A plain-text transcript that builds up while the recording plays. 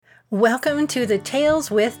Welcome to the Tales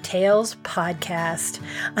with Tales podcast.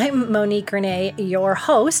 I'm Monique Renee, your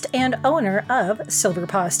host and owner of Silver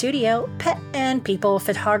Paw Studio, pet and people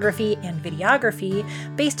photography and videography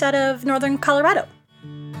based out of Northern Colorado.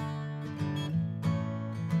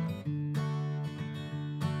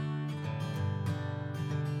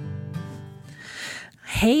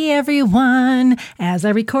 Hey everyone! As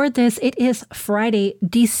I record this, it is Friday,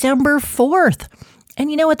 December 4th. And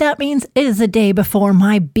you know what that means? It is the day before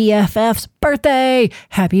my BFF's birthday.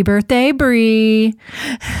 Happy birthday, Bree.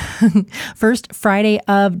 First Friday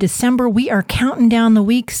of December, we are counting down the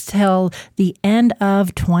weeks till the end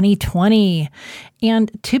of 2020.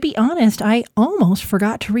 And to be honest, I almost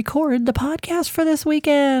forgot to record the podcast for this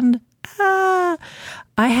weekend.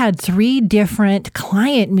 I had 3 different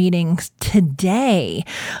client meetings today.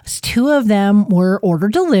 2 of them were order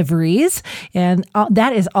deliveries, and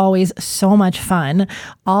that is always so much fun.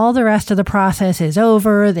 All the rest of the process is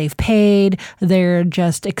over. They've paid. They're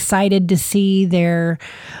just excited to see their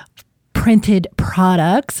printed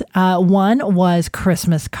products. One was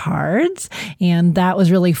Christmas cards, and that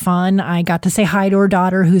was really fun. I got to say hi to her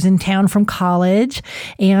daughter who's in town from college.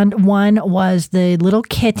 And one was the little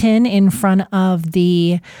kitten in front of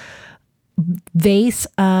the vase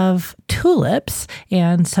of tulips,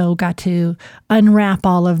 and so got to unwrap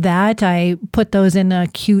all of that. I put those in a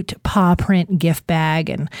cute paw print gift bag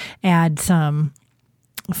and add some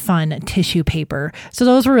fun tissue paper. So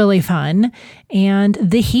those were really fun. And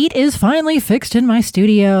the heat is finally fixed in my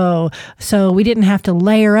studio. So we didn't have to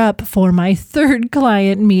layer up for my 3rd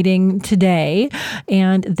client meeting today.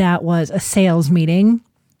 And that was a sales meeting.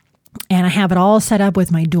 And I have it all set up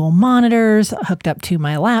with my dual monitors hooked up to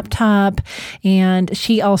my laptop. And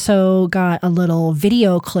she also got a little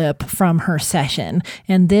video clip from her session.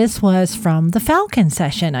 And this was from the Falcon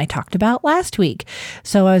session I talked about last week.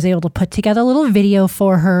 So I was able to put together a little video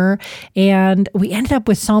for her. And we ended up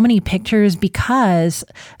with so many pictures because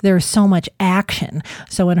there's so much action.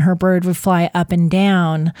 So when her bird would fly up and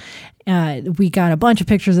down, we got a bunch of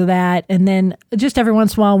pictures of that. And then just every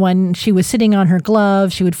once in a while, when she was sitting on her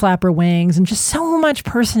glove, she would flap her wings, and just so much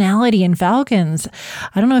personality in falcons.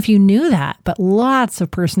 I don't know if you knew that, but lots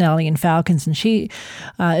of personality in falcons. And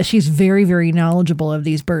she's very, very knowledgeable of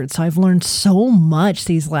these birds. So I've learned so much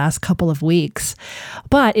these last couple of weeks,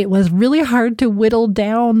 but it was really hard to whittle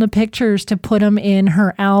down the pictures to put them in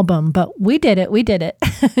her album, but we did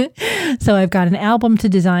it. So I've got an album to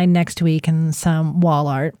design next week and some wall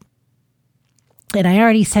art. And I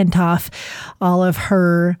already sent off all of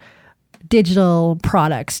her digital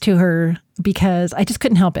products to her because I just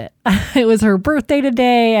couldn't help it. It was her birthday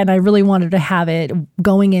today, and I really wanted to have it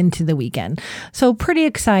going into the weekend. So pretty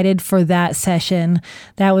excited for that session.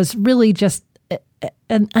 That was really just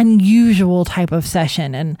an unusual type of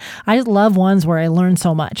session. And I just love ones where I learn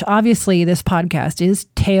so much. Obviously, this podcast is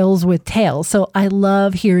Tales with Tales. So I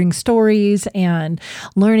love hearing stories and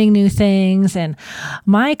learning new things. And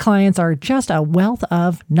my clients are just a wealth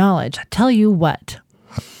of knowledge. I tell you what.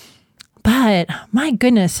 But my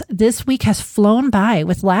goodness, this week has flown by.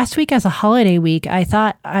 With last week as a holiday week, I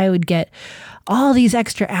thought I would get all these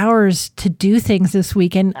extra hours to do things this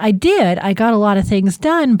week. And I did. I got a lot of things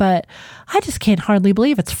done, but I just can't hardly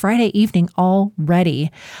believe it's Friday evening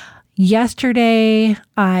already. Yesterday,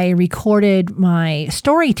 I recorded my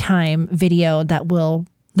story time video that will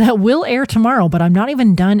air tomorrow, but I'm not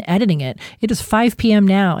even done editing it. It is 5 p.m.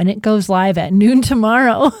 now, and it goes live at noon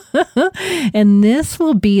tomorrow. And this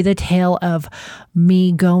will be the tale of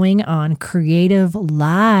me going on Creative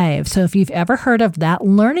Live. So if you've ever heard of that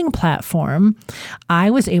learning platform, I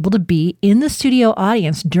was able to be in the studio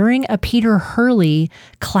audience during a Peter Hurley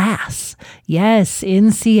class. Yes,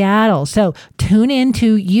 in Seattle. So tune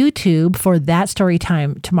into YouTube for that story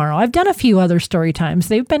time tomorrow. I've done a few other story times.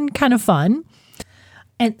 They've been kind of fun.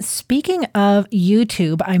 And speaking of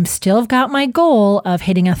YouTube, I'm still got my goal of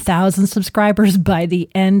hitting 1,000 subscribers by the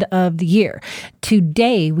end of the year.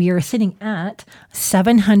 Today, we are sitting at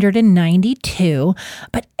 792,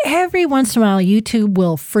 but every once in a while, YouTube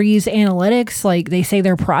will freeze analytics, like they say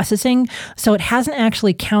they're processing. So it hasn't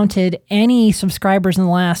actually counted any subscribers in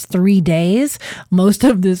the last 3 days, most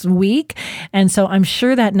of this week. And so I'm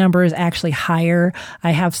sure that number is actually higher.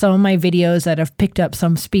 I have some of my videos that have picked up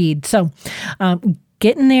some speed. So,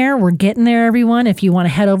 getting there. We're getting there, everyone. If you want to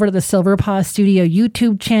head over to the Silver Paw Studio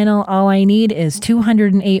YouTube channel, all I need is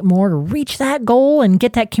 208 more to reach that goal and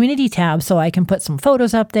get that community tab so I can put some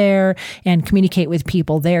photos up there and communicate with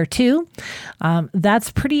people there too. That's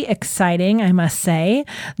pretty exciting, I must say.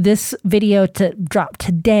 This video to drop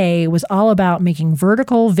today was all about making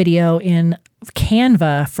vertical video in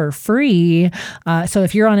Canva for free. So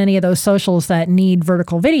if you're on any of those socials that need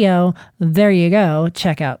vertical video, there you go.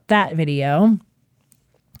 Check out that video.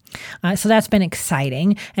 So that's been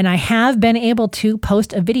exciting. And I have been able to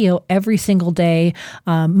post a video every single day.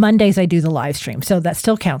 Mondays, I do the live stream. So that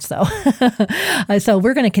still counts, though. So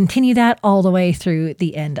we're going to continue that all the way through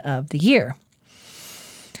the end of the year.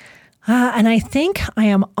 And I think I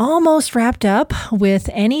am almost wrapped up with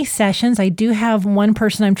any sessions. I do have one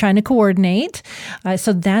person I'm trying to coordinate.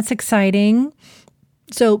 So that's exciting.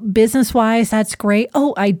 So business-wise, that's great.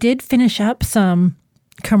 Oh, I did finish up some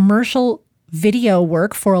commercial video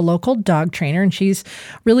work for a local dog trainer, and she's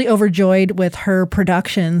really overjoyed with her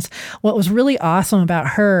productions. What was really awesome about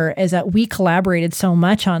her is that we collaborated so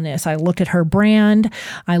much on this. I looked at her brand,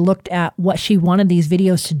 I looked at what she wanted these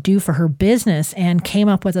videos to do for her business, and came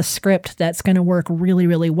up with a script that's going to work really,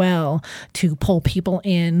 really well to pull people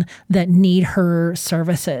in that need her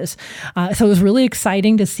services. So it was really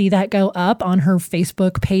exciting to see that go up on her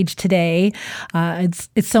Facebook page today.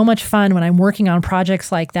 It's so much fun when I'm working on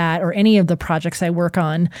projects like that, or any of the projects I work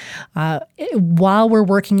on, while we're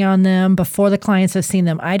working on them, before the clients have seen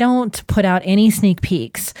them. I don't put out any sneak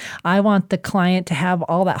peeks. I want the client to have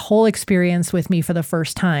all that whole experience with me for the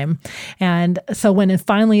first time. And so when it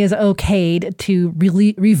finally is okayed to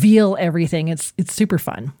really reveal everything, it's super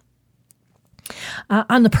fun.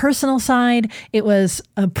 On the personal side, it was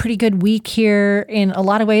a pretty good week here in a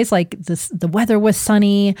lot of ways. Like the weather was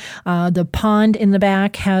sunny. The pond in the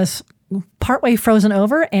back has partway frozen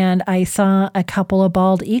over, and I saw a couple of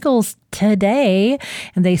bald eagles today,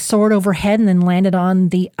 and they soared overhead and then landed on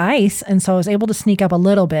the ice. And so I was able to sneak up a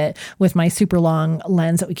little bit with my super long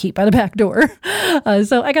lens that we keep by the back door.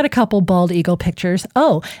 So I got a couple bald eagle pictures.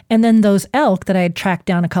 Oh, and then those elk that I had tracked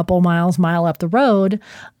down a mile up the road,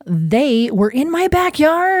 they were in my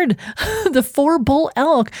backyard. The 4 bull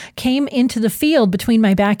elk came into the field between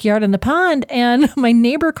my backyard and the pond, and my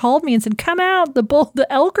neighbor called me and said, "Come out, the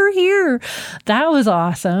elk are here." That was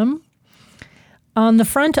awesome. On the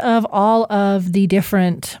front of all of the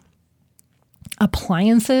different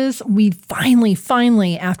appliances, we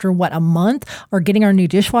finally, after a month, are getting our new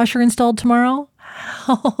dishwasher installed tomorrow.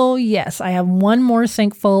 Oh, yes. I have one more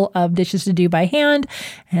sink full of dishes to do by hand,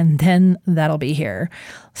 and then that'll be here.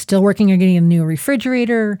 Still working on getting a new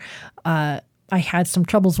refrigerator. I had some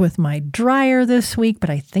troubles with my dryer this week, but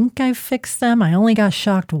I think I've fixed them. I only got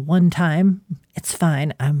shocked one time. It's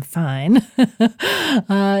fine. I'm fine.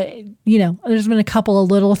 There's been a couple of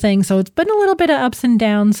little things, so it's been a little bit of ups and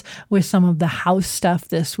downs with some of the house stuff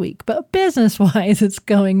this week. But business-wise, it's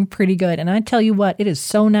going pretty good. And I tell you what, it is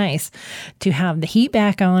so nice to have the heat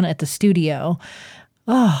back on at the studio.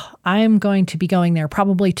 Oh, I'm going to be going there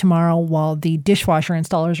probably tomorrow while the dishwasher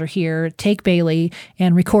installers are here, take Bailey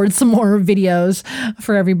and record some more videos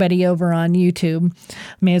for everybody over on YouTube.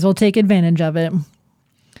 May as well take advantage of it.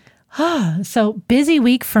 So busy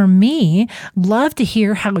week for me. Love to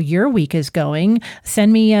hear how your week is going.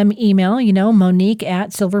 Send me an email,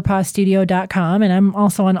 Monique@silverpawstudio.com. And I'm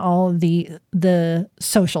also on all the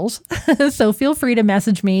socials. So feel free to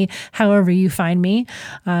message me however you find me.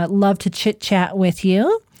 Love to chit chat with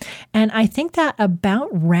you. And I think that about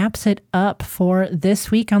wraps it up for this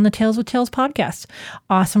week on the Tales with Tails podcast.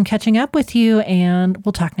 Awesome catching up with you, and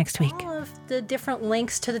we'll talk next week. All of the different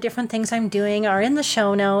links to the different things I'm doing are in the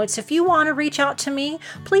show notes. If you want to reach out to me,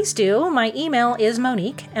 please do. My email is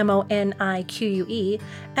Monique, MONIQUE,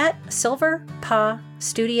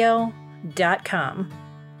 @silverpawstudio.com.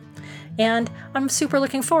 And I'm super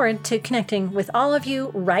looking forward to connecting with all of you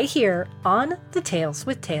right here on the Tales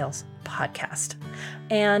with Tails podcast.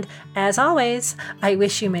 And as always, I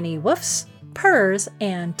wish you many woofs, purrs,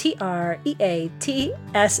 and TREATSs.